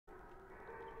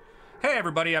Hey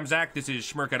everybody, I'm Zach, this is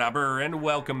schmerkadabur, and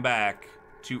welcome back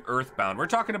to Earthbound. We're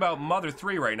talking about Mother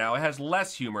 3 right now. It has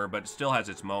less humor, but still has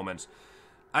its moments.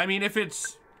 I mean, if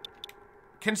it's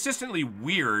consistently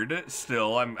weird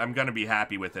still, I'm gonna be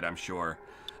happy with it, I'm sure.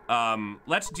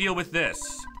 Let's deal with this.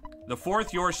 The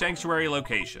fourth Your Sanctuary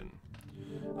location.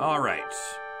 Alright.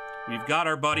 We've got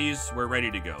our buddies, we're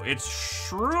ready to go. It's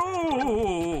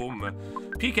Shroom!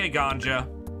 PK Ganja.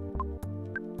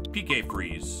 PK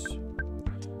Freeze.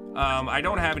 I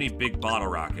don't have any big bottle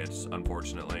rockets,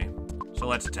 unfortunately. So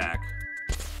let's attack.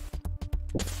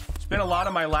 Spent a lot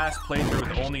of my last playthrough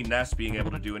with only Ness being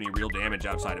able to do any real damage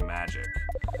outside of magic.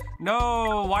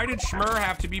 No, why did Schmer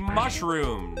have to be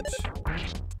mushroomed?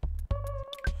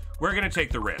 We're gonna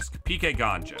take the risk. PK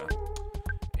Ganja.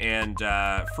 And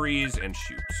freeze and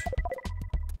shoot.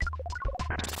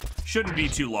 Shouldn't be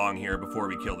too long here before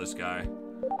we kill this guy.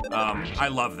 I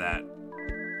love that.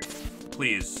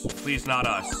 Please, please not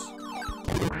us.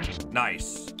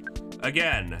 Nice.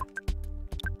 Again.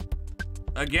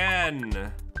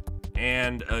 Again.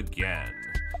 And again.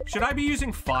 Should I be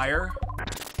using fire?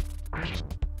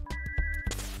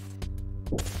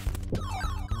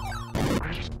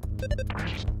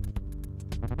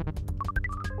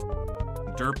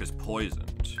 Derp is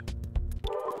poisoned.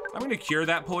 I'm gonna cure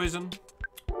that poison.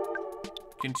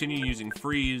 Continue using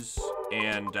freeze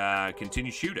and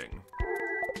continue shooting.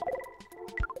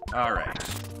 All right.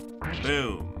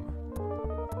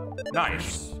 Boom.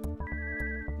 Nice.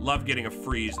 Love getting a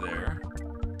freeze there.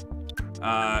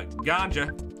 Ganja.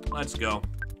 Let's go.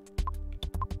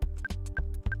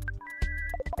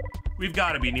 We've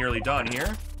got to be nearly done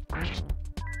here.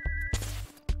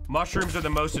 Mushrooms are the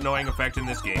most annoying effect in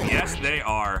this game. Yes, they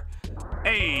are.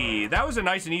 Hey, that was a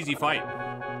nice and easy fight.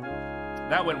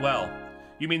 That went well.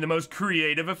 You mean the most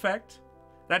creative effect?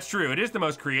 That's true. It is the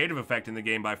most creative effect in the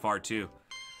game by far, too.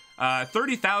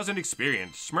 30,000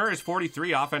 experience. Schmer is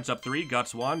 43, offense up 3,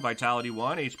 guts 1, vitality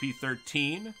 1, HP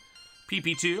 13,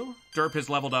 PP 2. Derp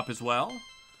has leveled up as well.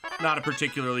 Not a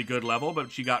particularly good level,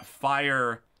 but she got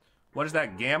fire. What is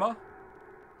that? Gamma?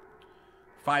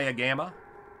 Fire Gamma?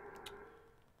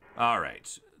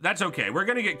 Alright. That's okay. We're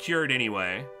gonna get cured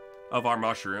anyway of our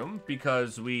mushroom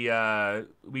because we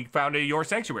found a Your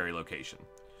Sanctuary location.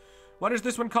 What is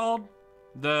this one called?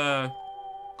 The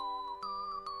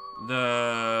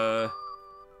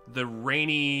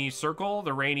rainy circle?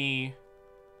 The rainy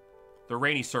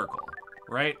circle,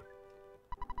 right?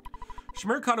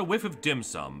 Schmer caught a whiff of dim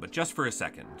sum, but just for a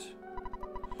second.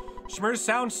 Schmer's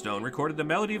soundstone recorded the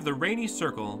melody of the rainy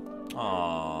circle.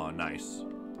 Aw, nice.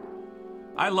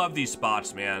 I love these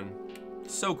spots, man.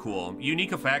 So cool.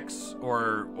 Unique effects,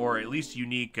 or at least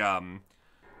unique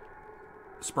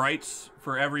sprites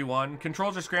for everyone.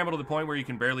 Controls are scrambled to the point where you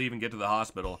can barely even get to the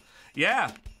hospital.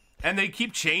 Yeah. And they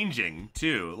keep changing,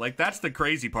 too. Like, that's the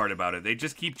crazy part about it. They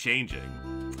just keep changing.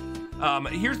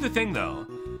 Here's the thing, though.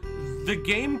 The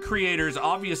game creators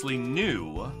obviously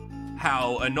knew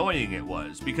how annoying it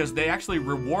was because they actually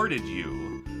rewarded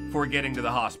you for getting to the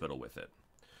hospital with it.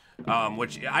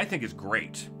 Which I think is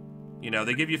great. You know,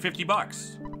 they give you 50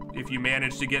 bucks if you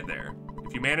manage to get there.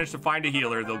 If you manage to find a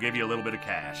healer, they'll give you a little bit of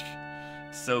cash.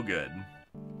 So good.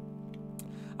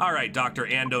 All right, Dr.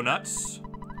 Ando Nuts.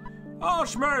 Oh,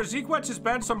 Schmer, Zeke wets his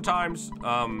bed sometimes.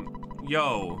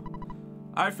 Yo.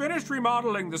 I finished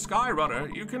remodeling the Sky Runner.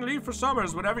 You can leave for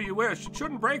Summers whenever you wish. It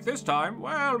shouldn't break this time.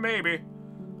 Well, maybe.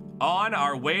 On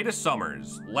our way to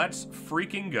Summers. Let's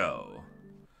freaking go.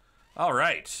 All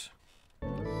right.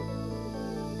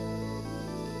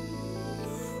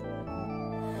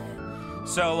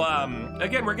 So,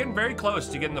 again, we're getting very close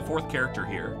to getting the fourth character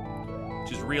here,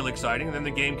 which is real exciting. And then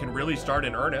the game can really start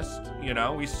in earnest. You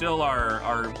know, we still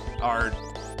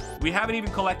we haven't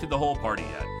even collected the whole party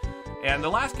yet. And the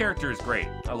last character is great.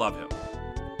 I love him.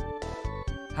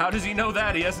 How does he know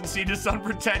that? He hasn't seen his son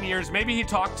for 10 years. Maybe he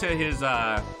talked to his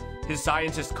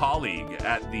scientist colleague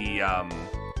at the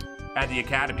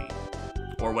academy.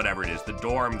 Or whatever it is. The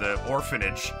dorm, the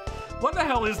orphanage. What the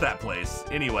hell is that place?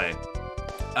 Anyway.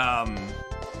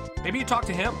 Maybe he talked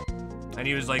to him. And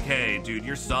he was like, hey, dude,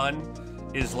 your son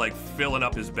is like filling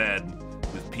up his bed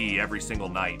with pee every single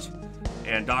night.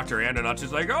 And Dr. Andonuts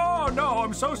is like, oh no,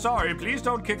 I'm so sorry. Please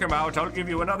don't kick him out. I'll give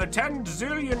you another $10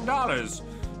 zillion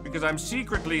because I'm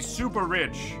secretly super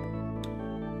rich.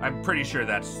 I'm pretty sure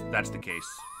that's the case.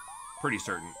 Pretty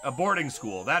certain. A boarding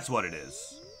school. That's what it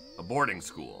is. A boarding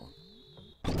school.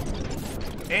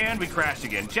 And we crashed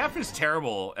again. Jeff is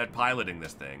terrible at piloting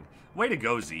this thing. Way to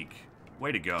go, Zeke.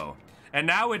 Way to go. And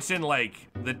now it's in, like,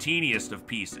 the teeniest of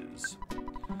pieces.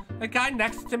 The guy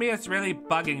next to me is really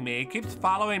bugging me. He keeps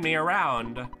following me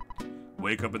around.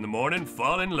 Wake up in the morning,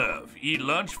 fall in love. Eat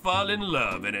lunch, fall in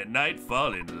love. And at night,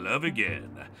 fall in love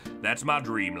again. That's my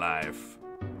dream life.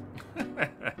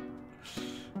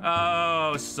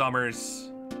 Oh,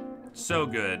 summers. So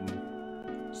good.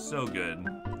 So good.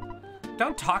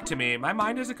 Don't talk to me. My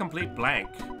mind is a complete blank.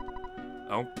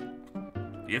 Oh,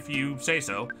 if you say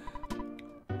so.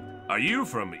 Are you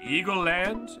from Eagle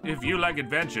Land? If you like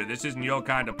adventure, this isn't your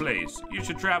kind of place. You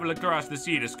should travel across the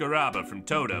sea to Scaraba from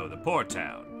Toto, the port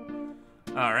town.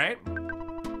 All right.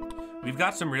 We've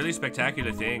got some really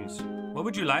spectacular things. What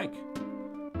would you like?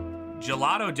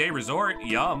 Gelato Day Resort,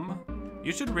 yum.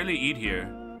 You should really eat here.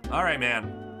 All right,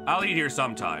 man. I'll eat here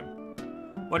sometime.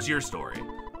 What's your story?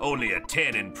 Only a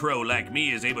tannin pro like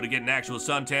me is able to get an actual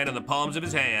suntan in the palms of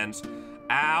his hands.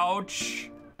 Ouch.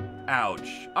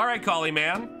 Ouch. All right, Collie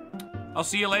man. I'll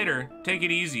see you later. Take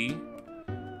it easy.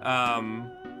 And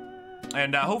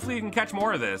hopefully you can catch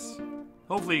more of this.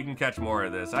 Hopefully you can catch more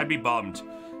of this. I'd be bummed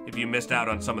if you missed out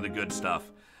on some of the good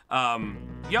stuff.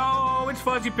 Yo, it's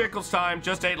Fuzzy Pickles time.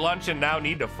 Just ate lunch and now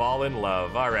need to fall in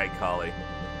love. All right, Collie.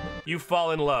 You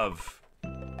fall in love.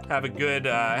 Have a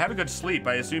good sleep.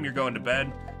 I assume you're going to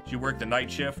bed. Did you work the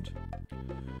night shift?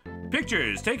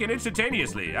 Pictures taken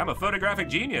instantaneously. I'm a photographic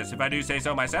genius, if I do say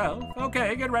so myself.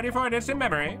 Okay, get ready for an instant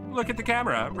memory. Look at the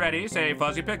camera. Ready? Say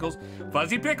Fuzzy Pickles.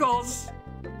 Fuzzy Pickles!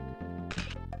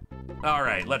 All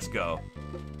right, let's go.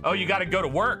 Oh, you gotta go to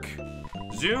work.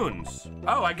 Zunes.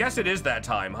 Oh, I guess it is that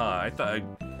time, huh? I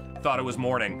thought it was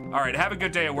morning. All right, have a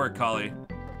good day at work, Collie.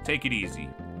 Take it easy.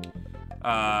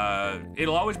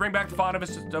 It'll always bring back the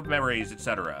fondest of memories,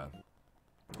 etc.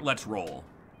 Let's roll.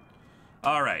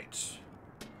 All right.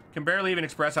 Can barely even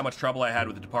express how much trouble I had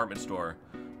with the department store,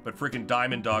 but freaking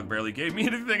Diamond Dog barely gave me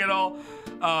anything at all.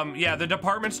 Yeah, the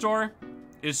department store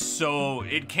is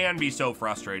it can be so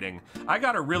frustrating. I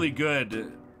got a really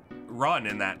good run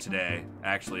in that today,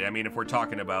 actually. I mean, if we're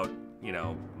talking about, you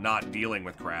know, not dealing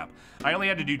with crap. I only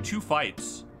had to do 2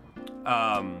 fights,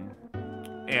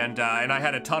 and I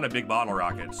had a ton of big bottle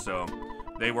rockets, so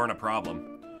they weren't a problem.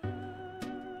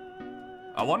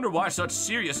 I wonder why such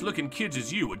serious-looking kids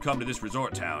as you would come to this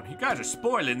resort town. You guys are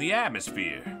spoiling the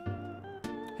atmosphere.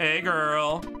 Hey,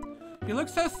 girl. You look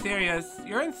so serious.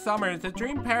 You're in Summers, a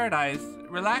dream paradise.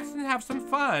 Relax and have some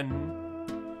fun.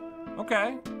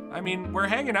 Okay. I mean, we're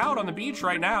hanging out on the beach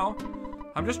right now.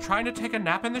 I'm just trying to take a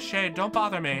nap in the shade. Don't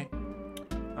bother me.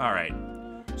 All right.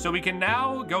 So we can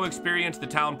now go experience the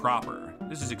town proper.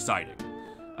 This is exciting.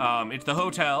 It's the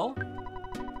hotel.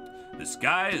 The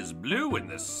sky is blue and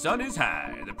the sun is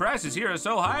high. The prices here are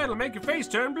so high it'll make your face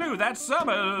turn blue. That's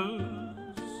Summers.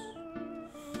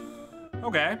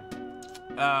 Okay.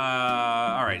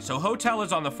 All right, so hotel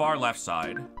is on the far left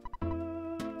side.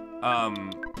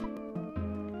 Can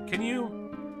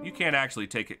you can't actually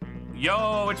take it.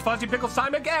 Yo, it's Fuzzy Pickles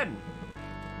time again.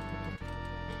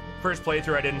 First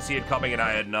playthrough, I didn't see it coming and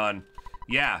I had none.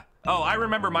 Yeah. Oh, I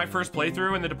remember my first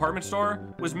playthrough in the department store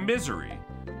was misery.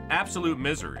 Absolute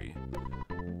misery.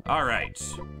 All right.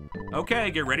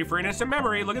 Okay, get ready for an instant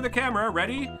memory. Look at the camera.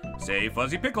 Ready? Say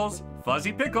Fuzzy Pickles.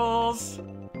 Fuzzy Pickles.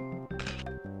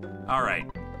 All right.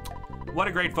 What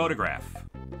a great photograph.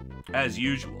 As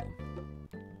usual.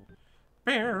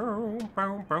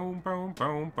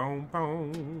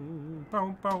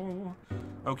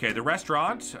 Okay, the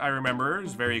restaurant, I remember,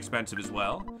 is very expensive as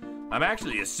well. I'm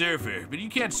actually a surfer, but you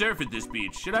can't surf at this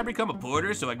beach. Should I become a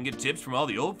porter so I can get tips from all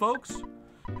the old folks?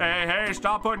 Hey,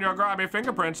 stop putting your grimy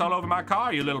fingerprints all over my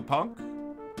car, you little punk.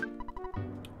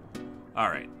 All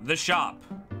right, the shop.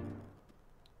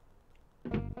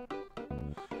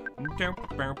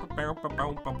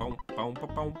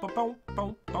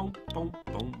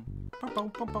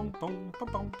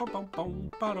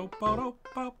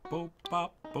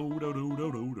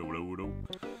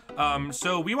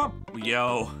 So we want,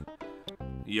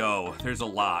 yo, there's a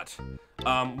lot.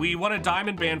 We want a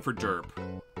diamond band for Derp.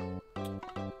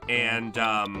 And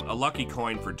a lucky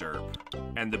coin for Derp.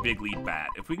 And the big lead bat.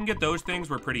 If we can get those things,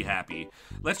 we're pretty happy.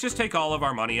 Let's just take all of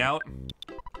our money out.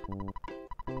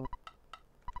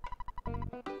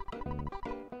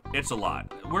 It's a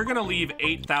lot. We're gonna leave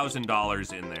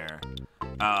 $8,000 in there.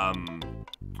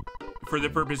 For the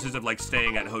purposes of like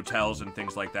staying at hotels and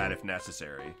things like that if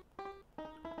necessary.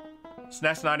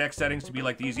 SNES 9X settings to be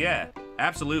like these? Yeah,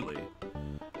 absolutely.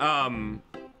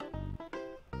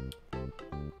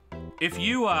 If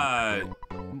you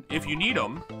need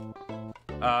them,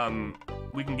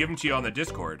 we can give them to you on the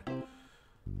Discord.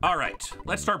 All right,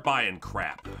 let's start buying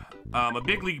crap. A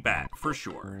big league bat, for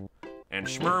sure. And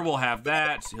Schmer will have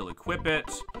that. He'll equip it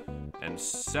and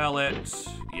sell it.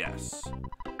 Yes.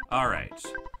 All right.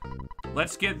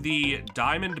 Let's get the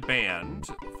diamond band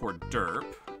for Derp.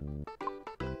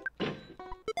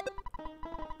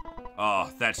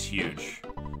 Oh, that's huge.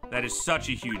 That is such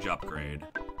a huge upgrade.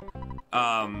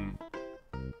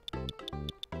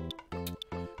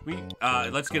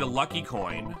 Let's get a lucky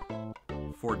coin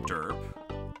for derp.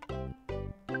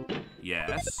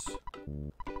 Yes.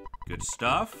 Good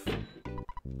stuff.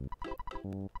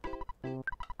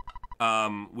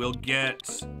 We'll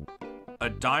get a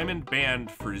diamond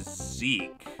band for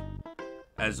Zeke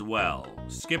as well.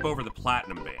 Skip over the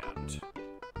platinum band.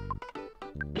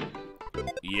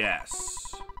 Yes.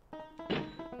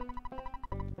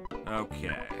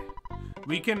 Okay.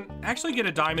 We can actually get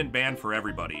a diamond band for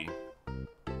everybody.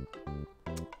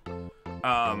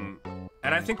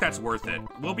 And I think that's worth it.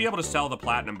 We'll be able to sell the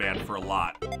platinum band for a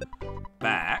lot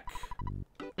back.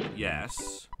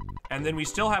 Yes. And then we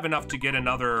still have enough to get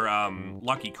another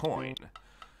lucky coin,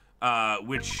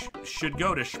 which should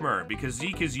go to Schmer, because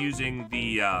Zeke is using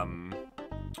the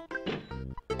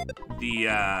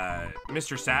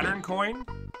Mr. Saturn coin.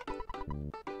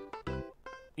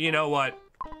 You know what?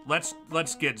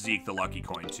 Let's get Zeke the lucky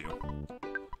coin too.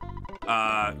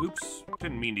 Oops,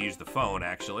 didn't mean to use the phone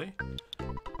actually.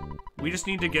 We just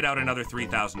need to get out another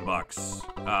 3,000 bucks,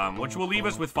 which will leave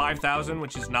us with 5,000,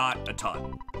 which is not a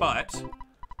ton, but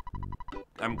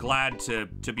I'm glad to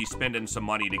be spending some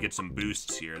money to get some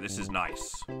boosts here. This is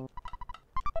nice.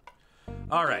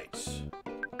 All right.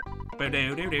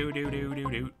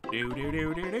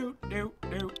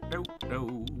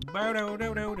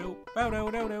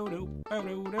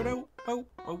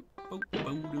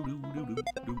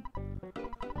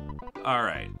 All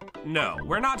right. No,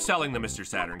 we're not selling the Mr.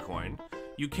 Saturn coin.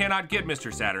 You cannot get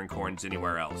Mr. Saturn coins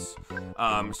anywhere else.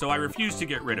 So I refuse to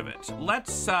get rid of it.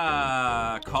 Let's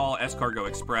call Escargot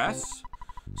Express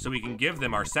so we can give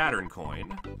them our Saturn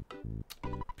coin.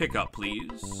 Pick up,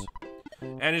 please.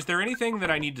 And is there anything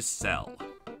that I need to sell?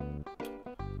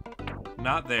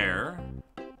 Not there.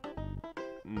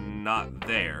 Not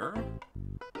there.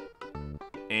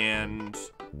 And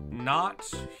not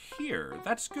here.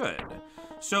 That's good.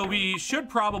 So we should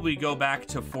probably go back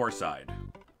to Fourside.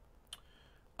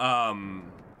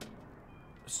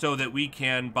 So that we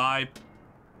can buy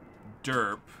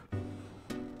derp.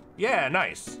 Yeah,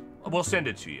 nice. We'll send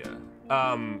it to you.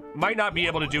 Might not be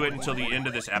able to do it until the end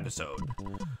of this episode.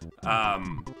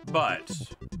 But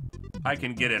I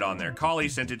can get it on there. Collie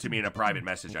sent it to me in a private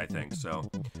message, I think, so.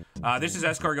 This is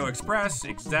Escargot Express,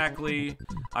 exactly.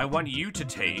 I want you to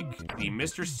take the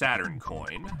Mr. Saturn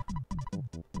coin.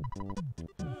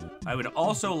 I would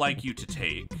also like you to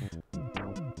take...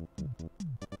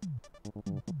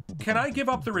 Can I give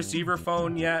up the receiver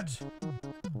phone yet?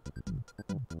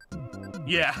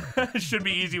 Yeah, it should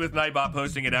be easy with Nightbot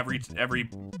posting it every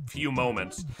few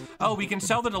moments. Oh, we can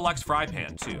sell the deluxe fry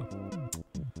pan too.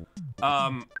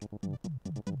 I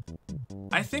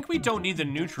think we don't need the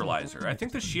neutralizer. I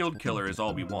think the shield killer is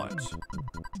all we want.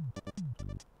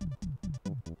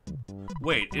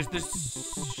 Wait, is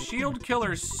this shield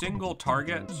killer single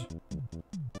target?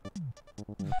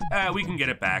 We can get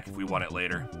it back if we want it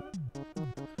later.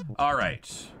 All right.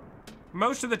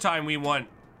 Most of the time we want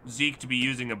Zeke to be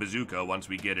using a bazooka once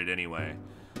we get it anyway.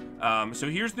 So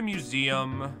here's the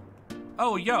museum.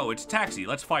 Oh, yo, it's a taxi.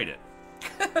 Let's fight it.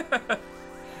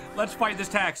 Let's fight this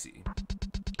taxi.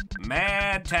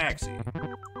 Mad taxi.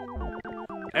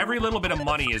 Every little bit of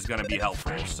money is gonna be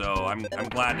helpful, so I'm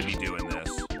glad to be doing this.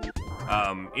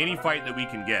 Any fight that we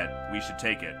can get, we should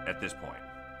take it at this point.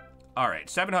 All right,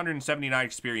 779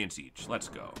 experience each. Let's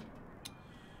go.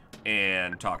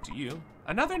 And talk to you.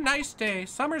 Another nice day.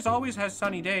 Summers always has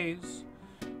sunny days.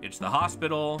 It's the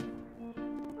hospital.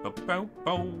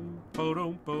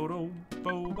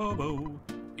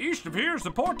 East of here is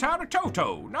the port town of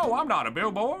Toto. No, I'm not a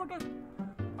billboard.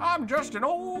 I'm just an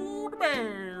old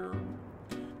bear.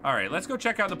 All right, let's go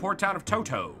check out the port town of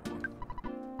Toto.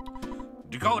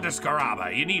 To go to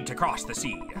Scaraba, you need to cross the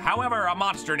sea. However, a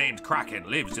monster named Kraken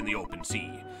lives in the open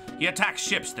sea. He attacks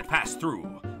ships that pass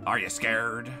through. Are you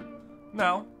scared?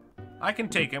 No, I can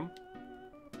take him.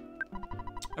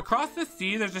 Across the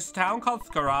sea, there's this town called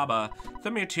Scaraba. It's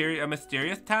a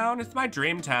mysterious town. It's my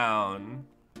dream town.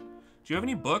 Do you have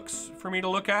any books for me to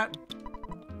look at?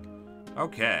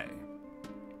 Okay.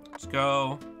 Let's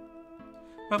go.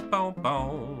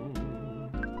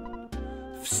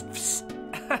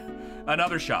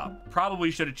 Another shop.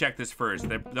 Probably should have checked this first.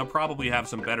 They'll probably have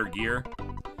some better gear.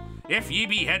 If ye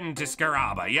be heading to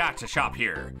Scaraba, ye ought to shop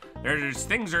here.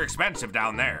 Things are expensive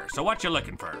down there, so what you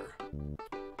looking for?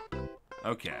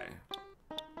 Okay.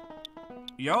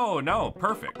 Yo, no,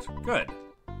 perfect. Good.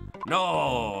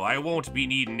 No, I won't be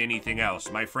needing anything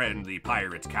else, my friend, the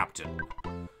pirate's captain.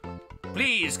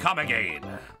 Please come again.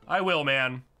 I will,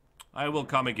 man. I will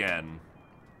come again.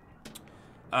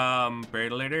 I'm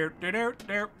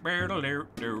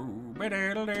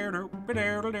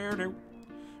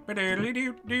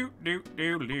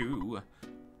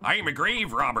a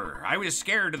grave robber. I was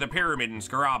scared of the pyramid in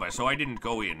Scaraba, so I didn't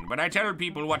go in. But I tell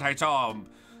people what I saw,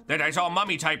 that I saw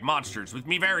mummy-type monsters with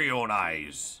me very own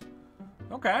eyes.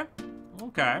 Okay.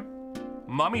 Okay.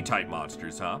 Mummy-type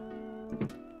monsters, huh?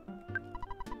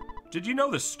 Did you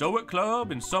know the Stoic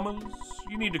Club in Summers?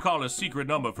 You need to call a secret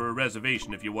number for a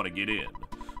reservation if you want to get in.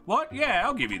 What? Yeah,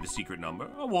 I'll give you the secret number.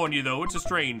 I'll warn you, though, it's a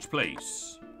strange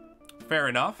place. Fair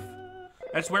enough.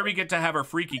 That's where we get to have our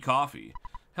freaky coffee.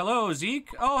 Hello, Zeke?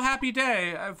 Oh, happy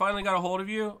day. I finally got a hold of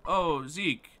you. Oh,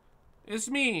 Zeke. It's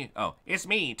me. Oh, it's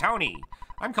me, Tony.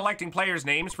 I'm collecting players'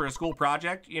 names for a school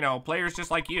project. You know, players just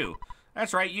like you.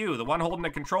 That's right, you, the one holding the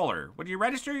controller. Would you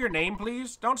register your name,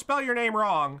 please? Don't spell your name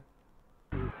wrong.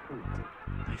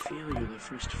 I feel you're the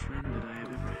first friend that I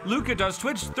have ever had. Luca does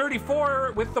Twitch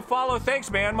 34 with the follow.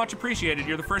 Thanks, man. Much appreciated.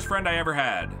 You're the first friend I ever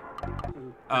had.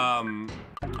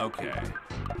 Okay.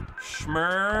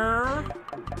 Schmer...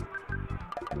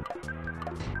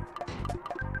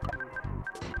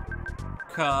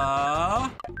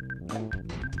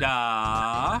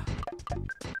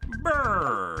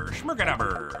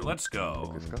 Schmerkadabur. Let's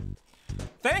go.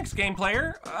 Thanks, game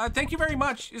player. Thank you very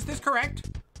much. Is this correct?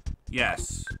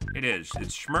 Yes, it is.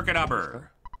 It's schmerkadabur.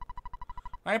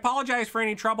 I apologize for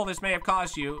any trouble this may have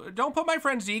caused you. Don't put my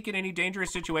friend Zeke in any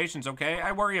dangerous situations, okay?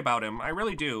 I worry about him. I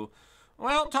really do.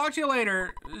 Well, talk to you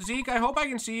later. Zeke, I hope I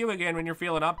can see you again when you're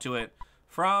feeling up to it.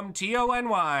 From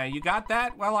Tony. You got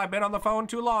that? Well, I've been on the phone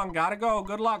too long. Gotta go.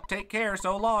 Good luck. Take care.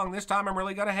 So long. This time I'm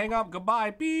really gonna hang up.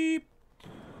 Goodbye. Beep.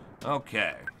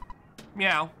 Okay.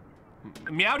 Meow.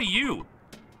 Meow to you.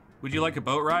 Would you like a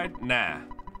boat ride? Nah.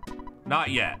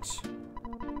 Not yet.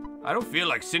 I don't feel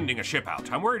like sending a ship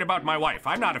out. I'm worried about my wife.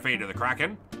 I'm not afraid of the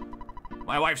Kraken.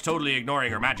 My wife's totally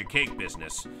ignoring her magic cake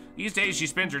business. These days she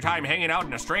spends her time hanging out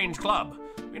in a strange club.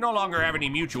 We no longer have any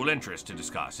mutual interest to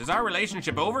discuss. Is our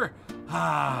relationship over?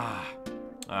 Ah.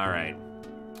 All right.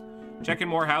 Checking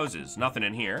more houses. Nothing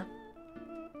in here.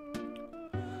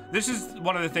 This is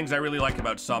one of the things I really like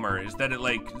about summer, is that it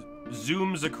like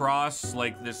zooms across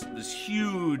like this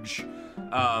huge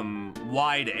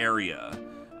wide area.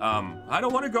 I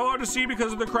don't want to go out to sea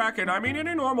because of the Kraken. I mean,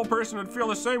 any normal person would feel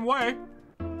the same way.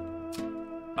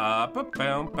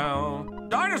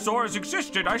 Dinosaurs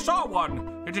existed. I saw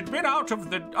one. It had been out of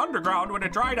the underground when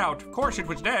it dried out. Of course, it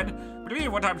was dead.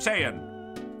 Believe what I'm saying.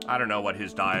 I don't know what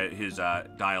his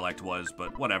dialect was,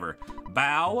 but whatever.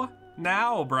 Bow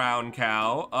now, brown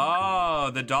cow. Oh,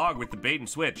 the dog with the bait and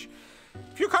switch.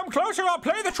 If you come closer, I'll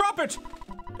play the trumpet.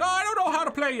 Oh, I don't know how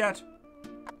to play yet.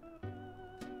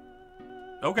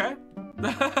 Okay.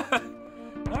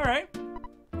 All right.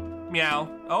 Meow.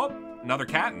 Oh, another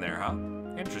cat in there, huh?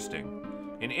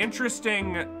 Interesting. An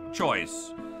interesting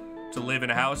choice to live in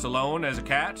a house alone as a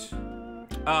cat.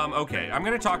 Okay, I'm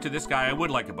gonna talk to this guy. I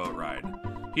would like a boat ride.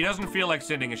 He doesn't feel like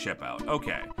sending a ship out.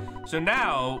 Okay, so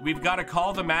now we've got to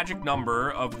call the magic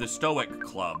number of the Stoic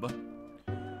Club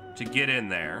to get in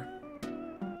there.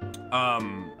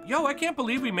 Yo, I can't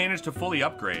believe we managed to fully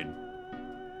upgrade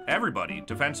everybody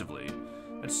defensively.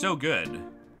 That's so good.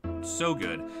 So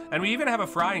good. And we even have a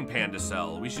frying pan to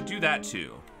sell. We should do that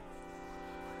too.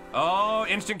 Oh,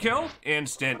 instant kill?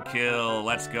 Instant kill.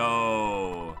 Let's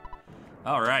go.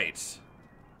 All right.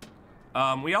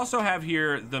 We also have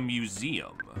here the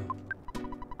museum.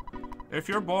 If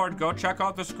you're bored, go check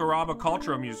out the Scaraba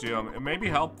Cultural Museum. It may be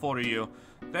helpful to you.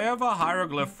 They have a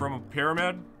hieroglyph from a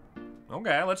pyramid.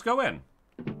 Okay, let's go in.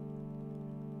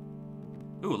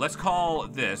 Ooh, let's call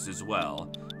this as well.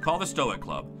 Call the Stoic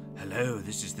Club. Hello,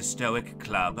 this is the Stoic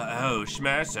Club. Oh,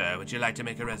 Schmer, sir, would you like to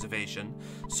make a reservation?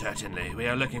 Certainly, we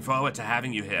are looking forward to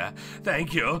having you here.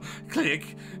 Thank you.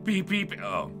 Click. Beep, beep.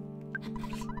 Oh.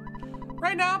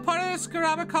 Right now, part of the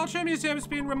Scaraba Culture Museum is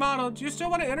being remodeled. Do you still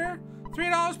want to enter?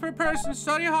 $3 per person.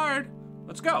 Study hard.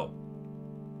 Let's go.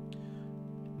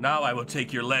 Now I will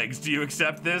take your legs. Do you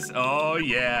accept this? Oh,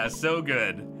 yeah. So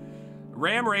good.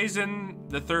 Ram Raisin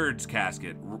the Third's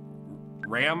casket.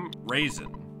 Ram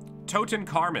Raisin. Toten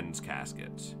Carmen's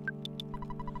casket.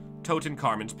 Toten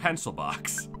Carmen's pencil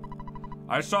box.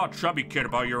 I saw a chubby kid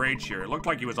about your age here. It looked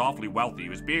like he was awfully wealthy. He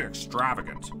was being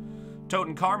extravagant.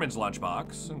 Toten Carmen's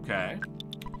lunchbox. Okay.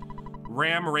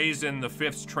 Ram Raisin the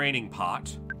Fifth's training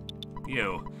pot.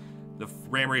 Ew. The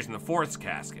Ram Raisin the Fourth's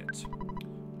casket.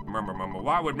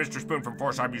 Why would Mr. Spoon from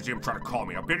Forsyth Museum try to call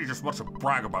me? I bet he just wants to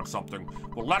brag about something.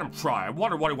 Well, let him try. I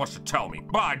wonder what he wants to tell me.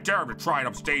 But I dare him to try and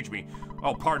upstage me.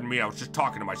 Oh, pardon me, I was just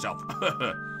talking to myself.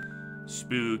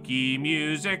 Spooky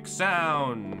music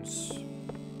sounds.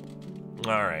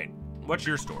 All right, what's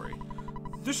your story?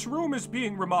 This room is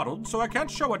being remodeled, so I can't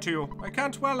show it to you.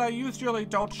 I usually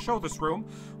don't show this room.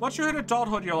 Once you hit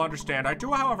adulthood, you'll understand. I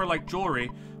do, however, like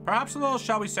jewelry. Perhaps a little,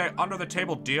 shall we say,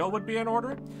 under-the-table deal would be in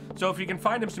order? So if you can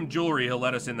find him some jewelry, he'll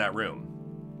let us in that room.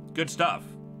 Good stuff.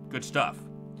 Good stuff.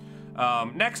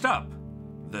 Next up,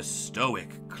 the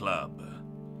Stoic Club.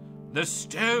 The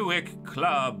Stoic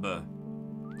Club.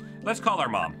 Let's call our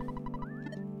mom.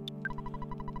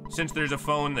 Since there's a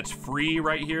phone that's free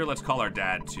right here, let's call our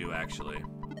dad too, actually.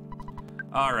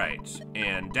 All right,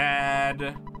 and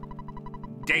Dad.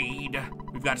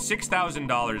 We've got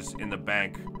 $6,000 in the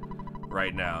bank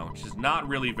right now, which is not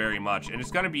really very much, and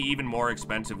it's gonna be even more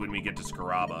expensive when we get to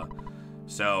Scaraba.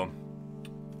 So,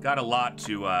 got a lot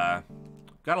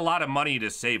of money to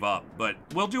save up, but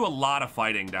we'll do a lot of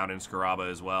fighting down in Scaraba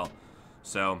as well.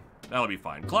 So, that'll be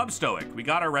fine. Club Stoic, we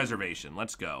got our reservation.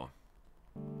 Let's go.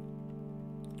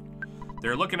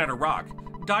 They're looking at a rock.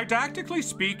 Didactically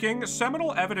speaking,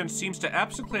 seminal evidence seems to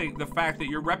explicate the fact that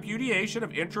your repudiation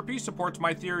of entropy supports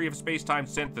my theory of space-time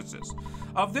synthesis.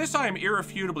 Of this, I am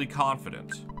irrefutably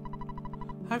confident.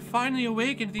 I've finally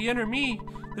awakened the inner me,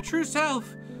 the true self.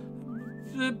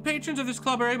 The patrons of this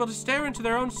club are able to stare into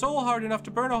their own soul hard enough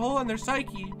to burn a hole in their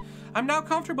psyche. I'm now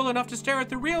comfortable enough to stare at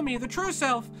the real me, the true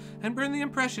self, and burn the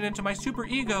impression into my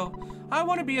superego. I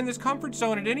want to be in this comfort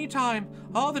zone at any time,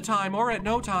 all the time, or at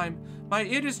no time. My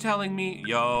id is telling me,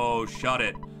 yo, shut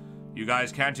it. You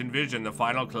guys can't envision the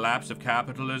final collapse of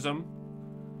capitalism?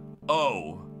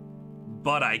 Oh,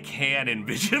 but I can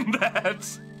envision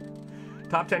that.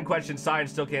 Top 10 questions science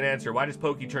still can't answer. Why does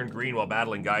Pokey turn green while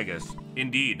battling Gygus?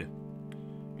 Indeed.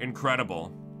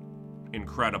 Incredible.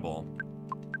 Incredible.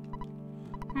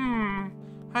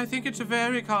 I think it's a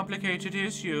very complicated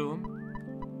issue.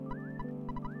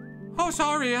 Oh,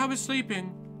 sorry, I was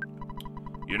sleeping.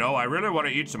 You know, I really want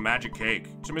to eat some magic cake.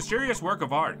 It's a mysterious work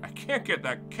of art. I can't get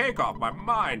that cake off my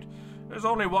mind. There's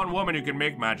only one woman who can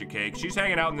make magic cake. She's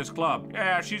hanging out in this club.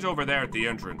 Yeah, she's over there at the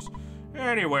entrance.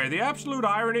 Anyway, the absolute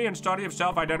irony and study of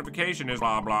self-identification is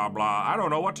blah, blah, blah. I don't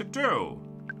know what to do.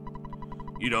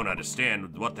 You don't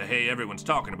understand what the hey everyone's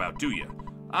talking about, do you?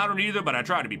 I don't either, but I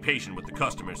try to be patient with the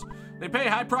customers. They pay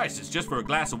high prices just for a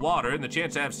glass of water and the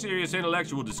chance to have serious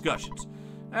intellectual discussions.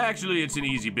 Actually, it's an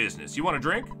easy business. You want a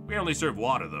drink? We only serve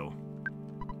water, though.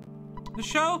 The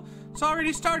show? It's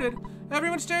already started.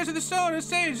 Everyone stares at the stone on the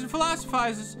stage and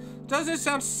philosophizes. Doesn't it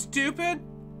sound stupid?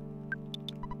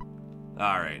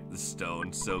 Alright, the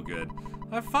stone. So good.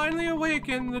 I finally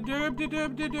awakened the derb.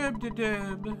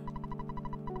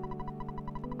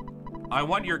 I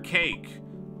want your cake.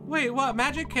 Wait, what?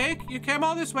 Magic cake? You came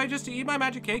all this way just to eat my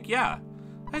magic cake? Yeah.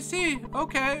 I see.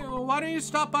 Okay, well, why don't you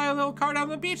stop by a little car down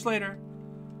the beach later?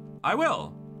 I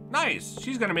will. Nice.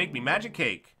 She's gonna make me magic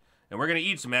cake. And we're gonna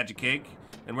eat some magic cake.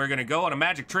 And we're gonna go on a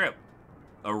magic trip.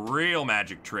 A real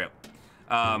magic trip.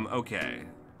 Okay.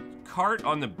 Cart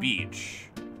on the beach.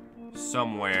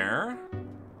 Somewhere.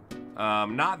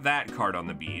 Not that cart on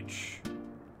the beach.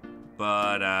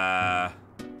 But,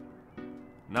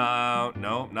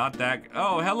 no, not that.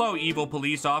 Oh, hello, evil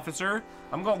police officer.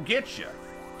 I'm gonna get you.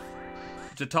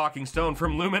 It's a talking stone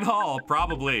from Lumen Hall.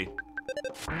 Probably.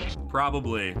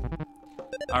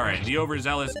 All right, the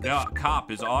overzealous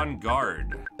cop is on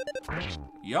guard.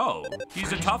 Yo,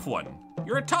 he's a tough one.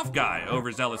 You're a tough guy,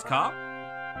 overzealous cop.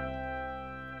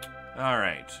 All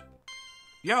right.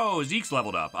 Yo, Zeke's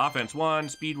leveled up. Offense 1,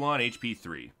 speed 1, HP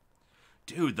 3.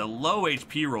 Dude, the low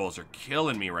HP rolls are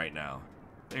killing me right now.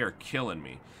 They are killing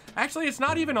me. Actually, it's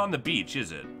not even on the beach,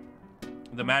 is it?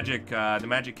 The magic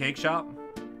cake shop?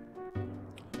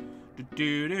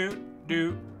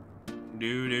 Do-do-do-do.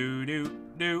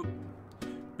 Do-do-do-do.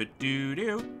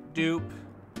 Ba-do-do-doop.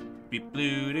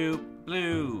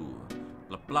 Beep-blue-doop-blue.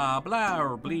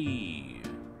 Blah-blah-blah-blee.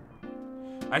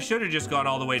 I should have just gone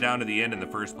all the way down to the end in the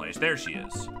first place. There she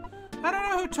is. I don't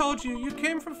know who told you. You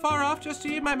came from far off just to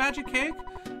eat my magic cake?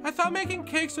 I thought making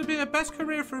cakes would be the best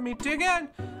career for me. Dig in.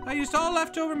 I used all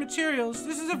leftover materials.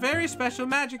 This is a very special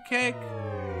magic cake.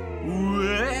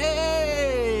 Whoa!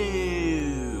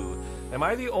 Am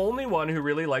I the only one who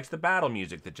really likes the battle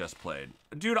music that just played?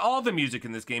 Dude, all the music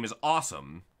in this game is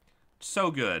awesome.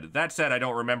 So good. That said, I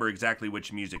don't remember exactly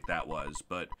which music that was,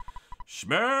 but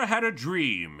Schmer had a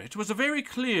dream. It was a very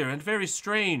clear and very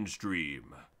strange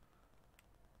dream.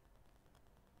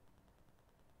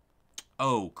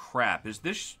 Oh, crap. Is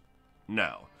this...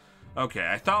 No. Okay,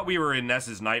 I thought we were in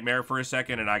Ness's nightmare for a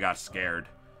second, and I got scared.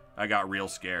 I got real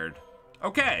scared.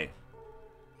 Okay.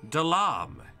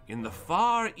 Dalam, in the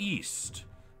Far East.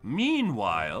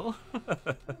 Meanwhile...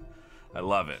 I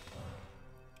love it.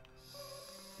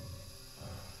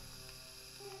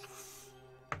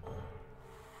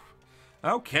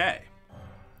 Okay.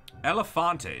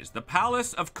 Elefantes, the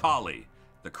Palace of Kali,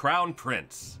 the Crown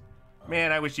Prince.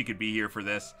 Man, I wish you could be here for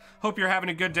this. Hope you're having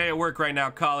a good day at work right now,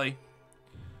 Kali.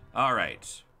 All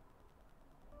right.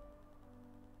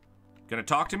 Gonna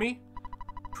talk to me?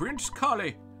 Prince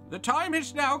Kali, the time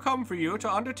has now come for you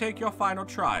to undertake your final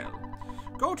trial.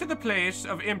 Go to the place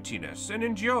of emptiness and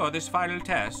endure this final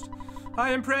test.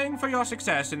 I am praying for your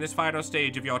success in this final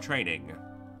stage of your training.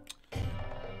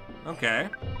 Okay.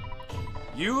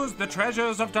 Use the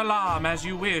treasures of Dalam as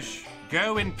you wish.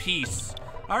 Go in peace.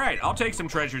 All right, I'll take some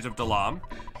treasures of Dalam.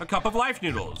 A cup of life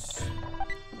noodles.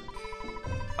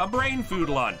 A brain food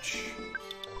lunch.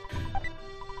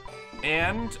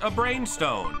 And a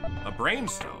brainstone. A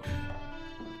brainstone?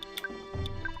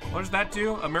 What does that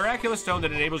do? A miraculous stone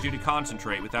that enables you to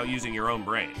concentrate without using your own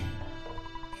brain.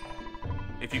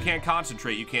 If you can't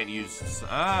concentrate, you can't use...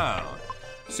 Oh.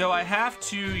 So I have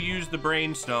to use the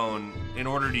brainstone in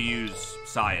order to use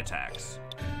psi attacks.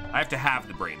 I have to have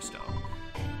the brainstone.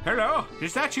 Hello,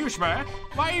 is that you, Schmer?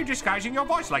 Why are you disguising your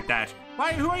voice like that?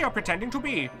 Who are you pretending to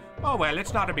be? Oh well,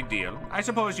 it's not a big deal. I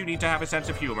suppose you need to have a sense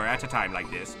of humor at a time like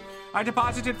this. I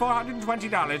deposited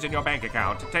 $420 in your bank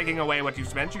account. Taking away what you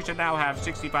spent, you should now have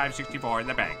 $65.64 in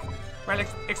the bank. Well,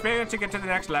 experiencing it to the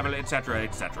next level, etc.,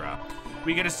 etc.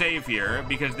 We get a save here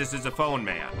because this is a phone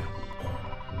man.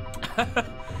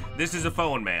 This is a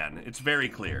phone man. It's very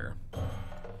clear.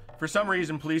 For some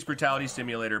reason, Police Brutality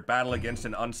Simulator battle against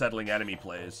an unsettling enemy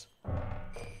plays.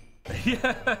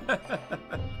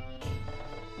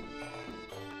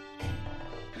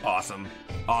 Awesome.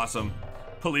 Awesome.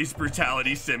 Police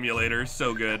Brutality Simulator.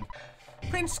 So good.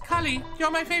 Prince Kali,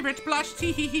 you're my favorite. Blush,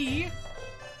 tee-hee-hee.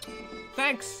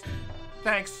 Thanks.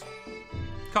 Thanks.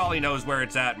 Kali knows where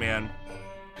it's at, man.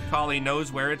 Kali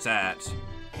knows where it's at.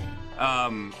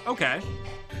 Okay.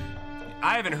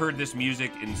 I haven't heard this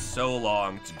music in so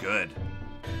long. It's good.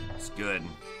 It's good.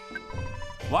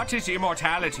 What is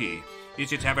immortality?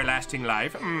 Is it everlasting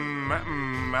life? Okay,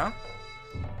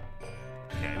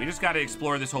 we just gotta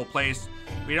explore this whole place.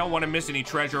 We don't want to miss any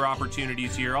treasure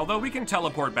opportunities here, although we can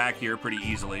teleport back here pretty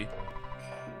easily.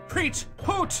 Preet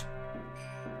Poot!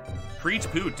 Preet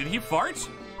Poot, did he fart?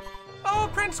 Oh,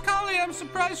 Prince Kali, I'm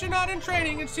surprised you're not in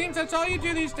training. It seems that's all you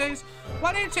do these days.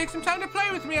 Why don't you take some time to play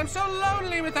with me? I'm so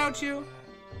lonely without you.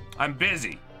 I'm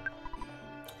busy.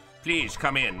 Please,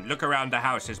 come in. Look around the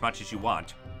house as much as you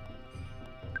want.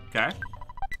 Okay.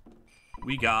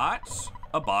 We got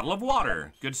a bottle of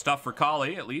water. Good stuff for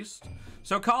Kali, at least.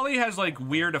 So Kali has, like,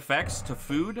 weird effects to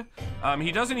food.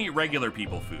 He doesn't eat regular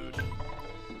people food.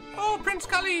 Oh, Prince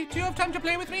Kali, do you have time to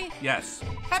play with me? Yes.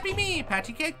 Happy me,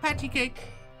 patty cake, patty cake.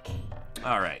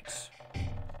 All right,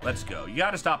 let's go. You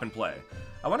gotta stop and play.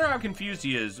 I wonder how confused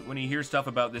he is when he hears stuff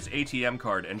about this ATM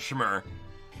card and Schmer.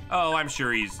 Oh, I'm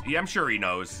sure he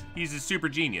knows. He's a super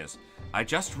genius. I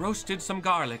just roasted some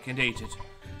garlic and ate it,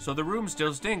 so the room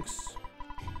still stinks.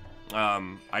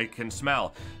 I can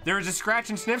smell. There is a scratch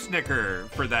and sniff snicker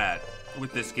for that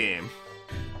with this game.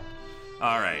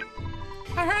 All right.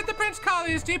 I heard the Prince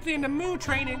Kali is deeply into moo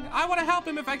training. I want to help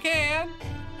him if I can.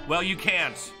 Well, you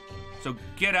can't. So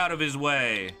get out of his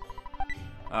way.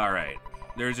 All right.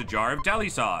 There's a jar of deli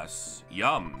sauce.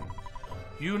 Yum.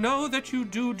 You know that you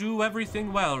do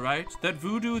everything well, right? That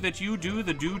voodoo that you do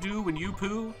the doo-doo when you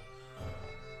poo?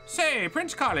 Say,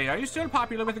 Prince Kali, are you still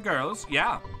popular with the girls?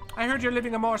 Yeah. I heard you're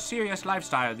living a more serious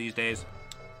lifestyle these days.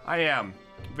 I am.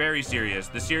 Very serious.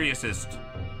 The seriousest.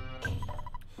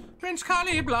 Prince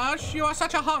Kali, blush. You are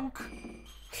such a hunk.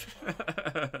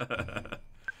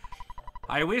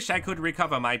 I wish I could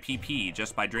recover my PP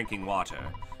just by drinking water.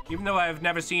 Even though I have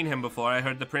never seen him before, I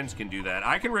heard the prince can do that.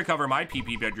 I can recover my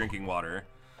PP by drinking water.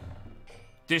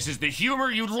 This is the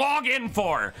humor you log in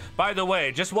for! By the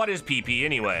way, just what is PP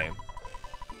anyway?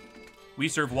 We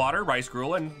serve water, rice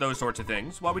gruel, and those sorts of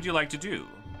things. What would you like to do?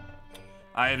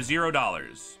 I have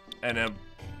 $0. And a...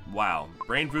 Wow.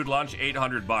 Brain food lunch,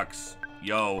 $800.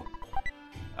 Yo.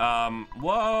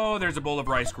 Whoa, there's a bowl of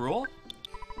rice gruel.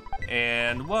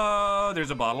 And whoa,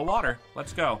 there's a bottle of water.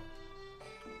 Let's go.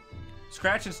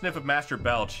 Scratch and sniff of Master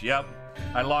Belch. Yep.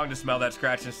 I long to smell that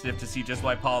scratch and sniff to see just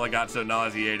why Paula got so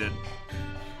nauseated.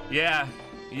 Yeah.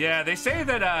 Yeah, they say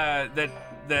that,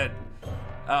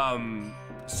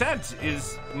 scent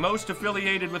is most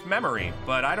affiliated with memory,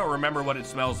 but I don't remember what it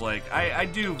smells like. I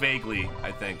do vaguely,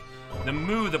 I think. The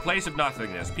moo, the place of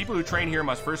nothingness. People who train here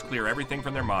must first clear everything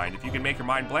from their mind. If you can make your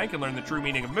mind blank and learn the true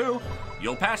meaning of moo,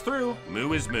 you'll pass through.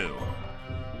 Moo is moo.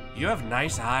 You have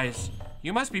nice eyes.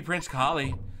 You must be Prince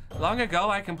Kali. Long ago,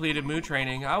 I completed moo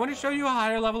training. I want to show you a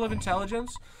higher level of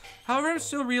intelligence. However, I'm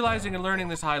still realizing and learning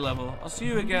this high level. I'll see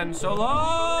you again so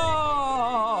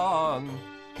long.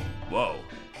 Whoa.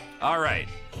 All right.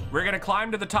 We're gonna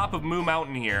climb to the top of Moo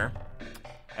Mountain here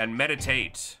and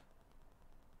meditate.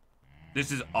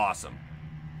 This is awesome.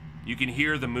 You can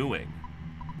hear the mooing.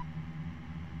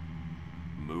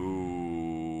 Moo.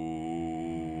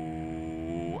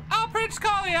 Oh, Prince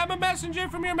Kali, I'm a messenger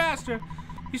from your master.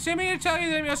 He sent me to tell you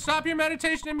that you'll stop your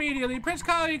meditation immediately. Prince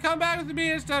Kali, come back with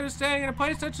me instead of staying in a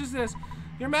place such as this.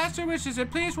 Your master wishes it.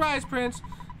 Please rise, Prince.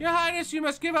 Your Highness, you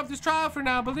must give up this trial for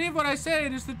now. Believe what I say,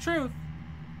 it is the truth.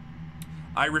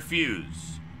 I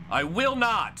refuse. I will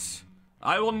not.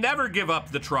 I will never give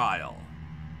up the trial.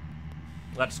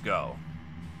 Let's go.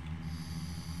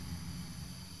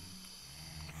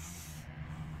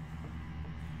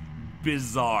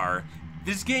 Bizarre.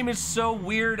 This game is so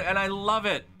weird and I love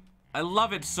it. I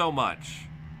love it so much.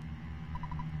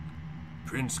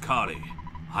 Prince Kali,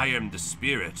 I am the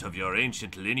spirit of your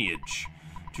ancient lineage.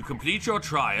 To complete your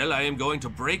trial, I am going to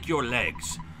break your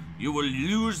legs. You will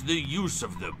lose the use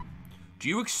of them. Do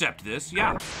you accept this?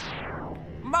 Yeah.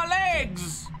 My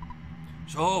legs!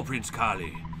 So, Prince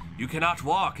Kali, you cannot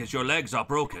walk as your legs are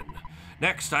broken.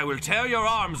 Next, I will tear your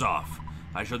arms off.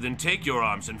 I shall then take your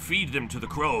arms and feed them to the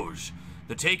crows.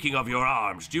 The taking of your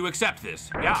arms. Do you accept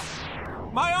this? Yeah.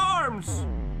 My arms!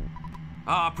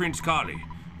 Ah, Prince Kali,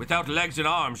 without legs and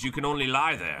arms, you can only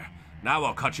lie there. Now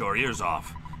I'll cut your ears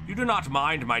off. You do not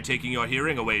mind my taking your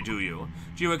hearing away, do you?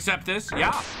 Do you accept this? Yeah.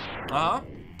 Uh-huh.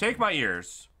 Take my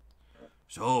ears.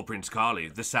 So, Prince Kali,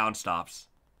 the sound stops.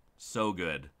 So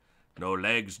good. No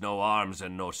legs, no arms,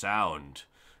 and no sound.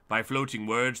 By floating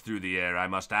words through the air, I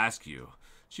must ask you,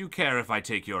 do you care if I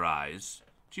take your eyes?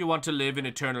 Do you want to live in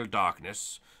eternal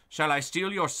darkness? Shall I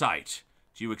steal your sight?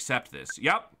 Do you accept this?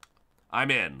 Yep. I'm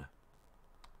in.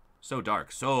 So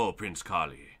dark. So, Prince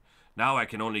Kali. Now I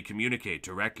can only communicate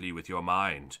directly with your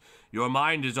mind. Your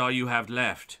mind is all you have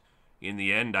left. In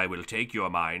the end, I will take your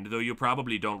mind, though you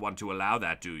probably don't want to allow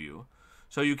that, do you?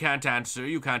 So you can't answer,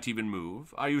 you can't even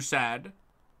move. Are you sad?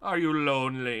 Are you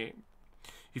lonely?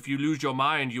 If you lose your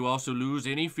mind, you also lose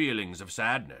any feelings of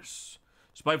sadness.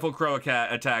 Spiteful Crow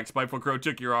attacked. Spiteful Crow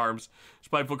took your arms.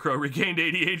 Spiteful Crow regained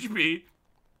 80 HP.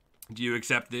 Do you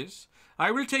accept this?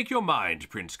 I will take your mind,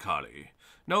 Prince Kali.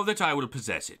 Know that I will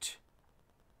possess it.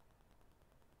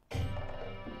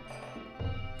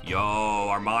 Yo,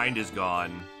 our mind is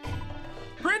gone.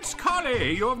 Prince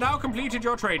Kali, you have now completed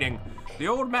your training. The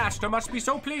old master must be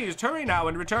so pleased. Hurry now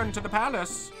and return to the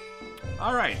palace.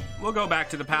 All right, we'll go back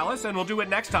to the palace and we'll do it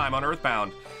next time on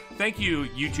Earthbound. Thank you,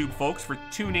 YouTube folks, for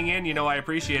tuning in. You know I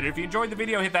appreciate it. If you enjoyed the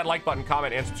video, hit that like button,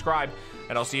 comment, and subscribe.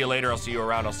 And I'll see you later. I'll see you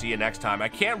around. I'll see you next time. I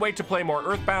can't wait to play more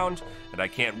Earthbound, and I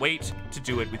can't wait to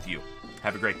do it with you.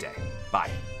 Have a great day. Bye.